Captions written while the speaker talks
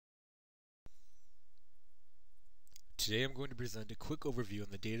Today I'm going to present a quick overview on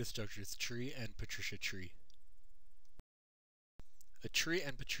the data structures Trie and Patricia Trie. A Trie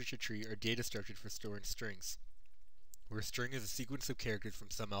and Patricia Trie are data structures for storing strings, where a string is a sequence of characters from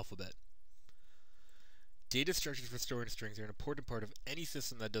some alphabet. Data structures for storing strings are an important part of any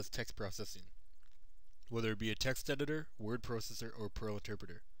system that does text processing, whether it be a text editor, word processor, or Perl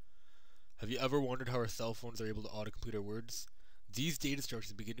interpreter. Have you ever wondered how our cell phones are able to autocomplete our words? These data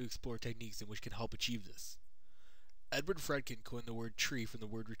structures begin to explore techniques in which can help achieve this. Edward Fredkin coined the word tree from the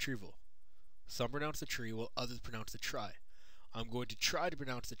word retrieval. Some pronounce the tree while others pronounce the try. I'm going to try to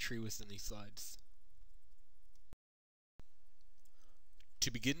pronounce the tree within these slides.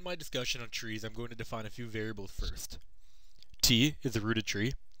 To begin my discussion on trees, I'm going to define a few variables first. T is a rooted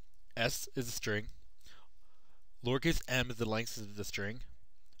tree, S is a string, lowercase m is the length of the string,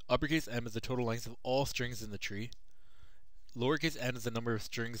 uppercase M is the total length of all strings in the tree, lowercase n is the number of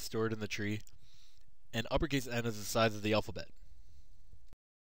strings stored in the tree, and uppercase N is the size of the alphabet.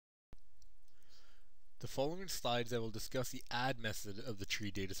 The following slides I will discuss the add method of the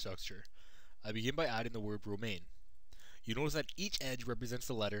tree data structure. I begin by adding the word romain. You notice that each edge represents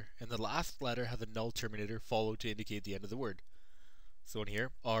a letter, and the last letter has a null terminator followed to indicate the end of the word. So in here,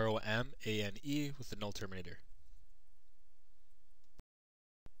 R-O-M-A-N-E with the null terminator.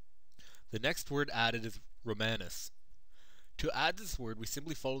 The next word added is romanus. To add this word, we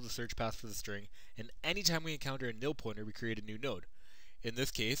simply follow the search path for the string, and anytime we encounter a nil pointer, we create a new node. In this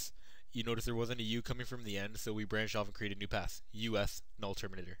case, you notice there wasn't a U coming from the end, so we branched off and created a new path, US null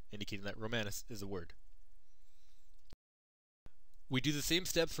terminator, indicating that romanus is a word. We do the same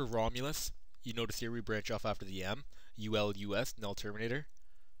steps for Romulus. You notice here we branch off after the M, UL-US null terminator.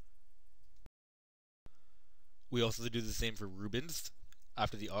 We also do the same for Rubens,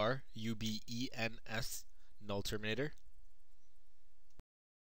 after the R, UBENS null terminator.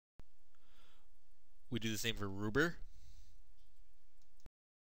 We do the same for Ruber,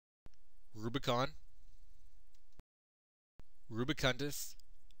 Rubicon, Rubicundus,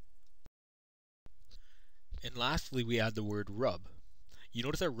 and lastly we add the word rub. You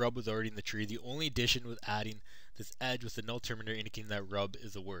notice that rub was already in the tree. The only addition was adding this edge with the null terminator indicating that rub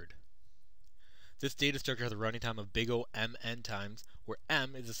is a word. This data structure has a running time of big O mn times, where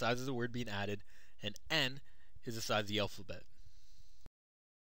m is the size of the word being added and n is the size of the alphabet.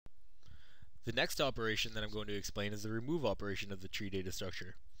 The next operation that I'm going to explain is the remove operation of the tree data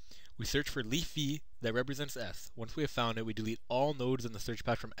structure. We search for leaf V that represents S. Once we have found it, we delete all nodes in the search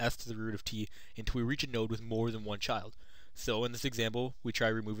path from S to the root of T until we reach a node with more than one child. So in this example, we try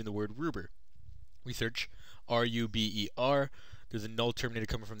removing the word Ruber. We search R-U-B-E-R. There's a null terminator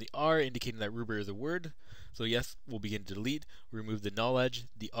coming from the R indicating that Ruber is a word. So yes, we'll begin to delete, remove the null edge,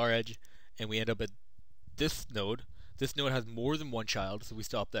 the R edge, and we end up at this node. This node has more than one child, so we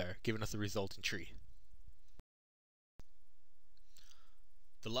stop there, giving us the resulting tree.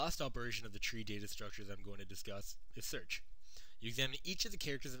 The last operation of the tree data structure that I'm going to discuss is search. You examine each of the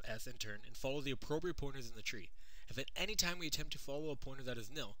characters of S in turn and follow the appropriate pointers in the tree. If at any time we attempt to follow a pointer that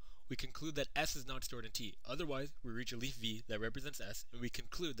is nil, we conclude that S is not stored in T. Otherwise, we reach a leaf V that represents S, and we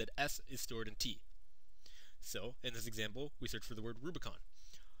conclude that S is stored in T. So, in this example, we search for the word Rubicon.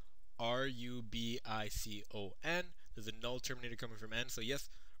 R-U-B-I-C-O-N. There's a null terminator coming from N, so yes,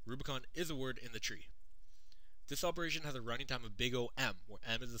 Rubicon is a word in the tree. This operation has a running time of big O M, where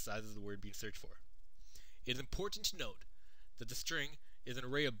M is the size of the word being searched for. It is important to note that the string is an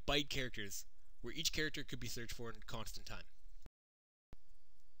array of byte characters, where each character could be searched for in constant time.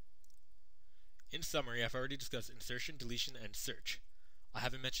 In summary, I've already discussed insertion, deletion, and search. I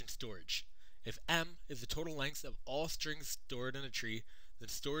haven't mentioned storage. If M is the total length of all strings stored in a tree, then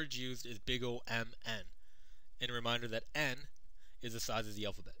storage used is big O M N. And a reminder that N is the size of the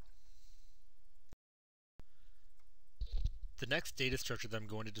alphabet. The next data structure that I'm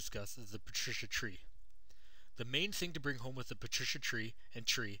going to discuss is the Patricia Trie. The main thing to bring home with the Patricia Trie and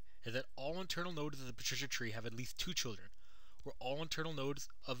tree is that all internal nodes of the Patricia Trie have at least two children, where all internal nodes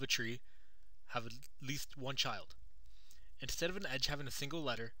of a tree have at least one child. Instead of an edge having a single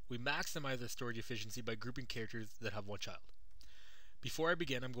letter, we maximize the storage efficiency by grouping characters that have one child. Before I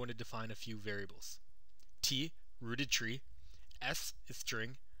begin, I'm going to define a few variables. T, rooted tree, S is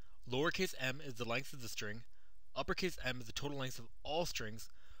string, lowercase m is the length of the string, uppercase M is the total length of all strings,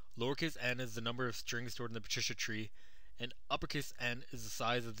 lowercase n is the number of strings stored in the Patricia Trie, and uppercase N is the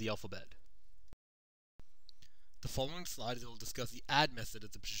size of the alphabet. The following slides will discuss the add method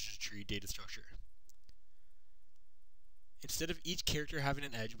of the Patricia Trie data structure. Instead of each character having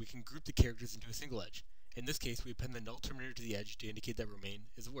an edge, we can group the characters into a single edge. In this case, we append the null terminator to the edge to indicate that romain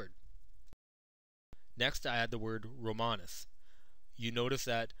is a word. Next, I add the word romanus. You notice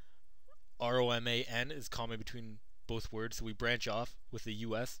that R-O-M-A-N is common between both words, so we branch off with the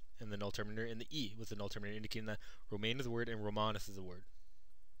US and the null terminator and the E with the null terminator, indicating that Romain is a word and Romanus is a word.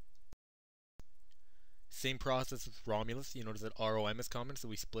 Same process with Romulus. You notice that ROM is common, so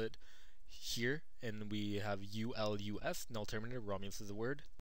we split here and we have ULUS, null terminator, Romulus is a word.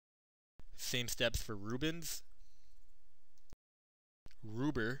 Same steps for Rubens,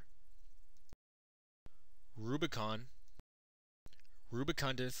 Ruber, Rubicon,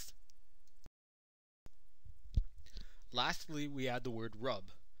 Rubicundus. Lastly, we add the word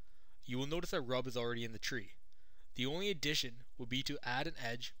rub. You will notice that rub is already in the tree. The only addition would be to add an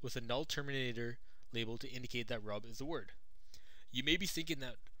edge with a null terminator label to indicate that rub is a word. You may be thinking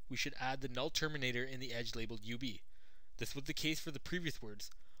that we should add the null terminator in the edge labeled UB. This was the case for the previous words,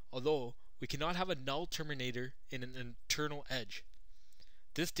 although we cannot have a null terminator in an internal edge.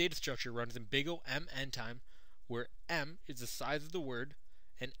 This data structure runs in big O M n time, where M is the size of the word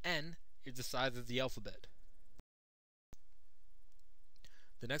and N is the size of the alphabet.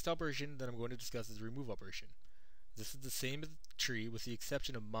 The next operation that I'm going to discuss is the remove operation. This is the same as the tree with the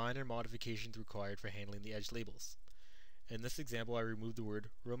exception of minor modifications required for handling the edge labels. In this example, I remove the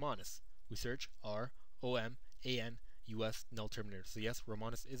word Romanus. We search ROMANUS null terminator. So yes,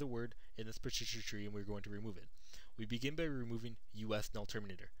 Romanus is a word in this Patricia tree and we're going to remove it. We begin by removing US null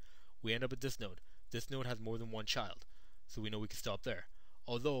terminator. We end up at this node. This node has more than one child, so we know we can stop there.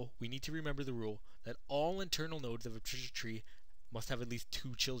 Although, we need to remember the rule that all internal nodes of a Patricia tree must have at least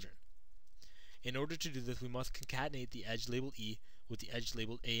 2 children. In order to do this, we must concatenate the edge labeled E with the edge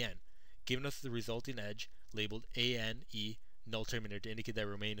labeled AN, giving us the resulting edge labeled ANE null terminator to indicate that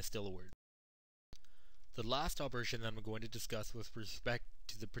Romain is still a word. The last operation that I'm going to discuss with respect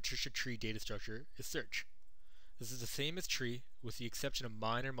to the Patricia tree data structure is search. This is the same as tree with the exception of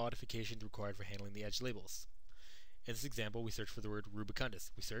minor modifications required for handling the edge labels. In this example, we search for the word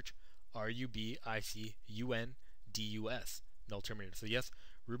Rubicundus. We search RUBICUNDUS null terminator. So yes,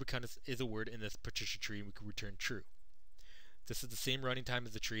 Rubicundus is a word in this Patricia tree and we can return true. This is the same running time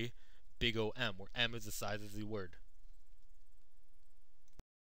as the tree, big O M, where M is the size of the word.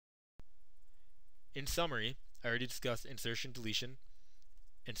 In summary, I already discussed insertion, deletion,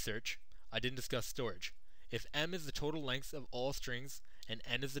 and search. I didn't discuss storage. If M is the total length of all strings and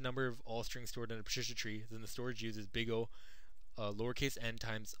N is the number of all strings stored in a Patricia tree, then the storage uses big O lowercase n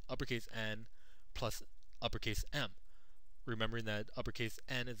times uppercase N plus uppercase M, remembering that uppercase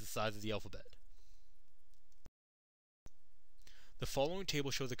N is the size of the alphabet. The following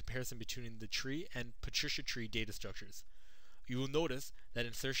table shows a comparison between the tree and Patricia tree data structures. You will notice that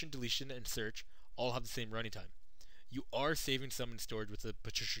insertion, deletion, and search all have the same running time. You are saving some in storage with the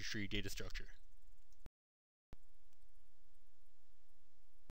Patricia tree data structure.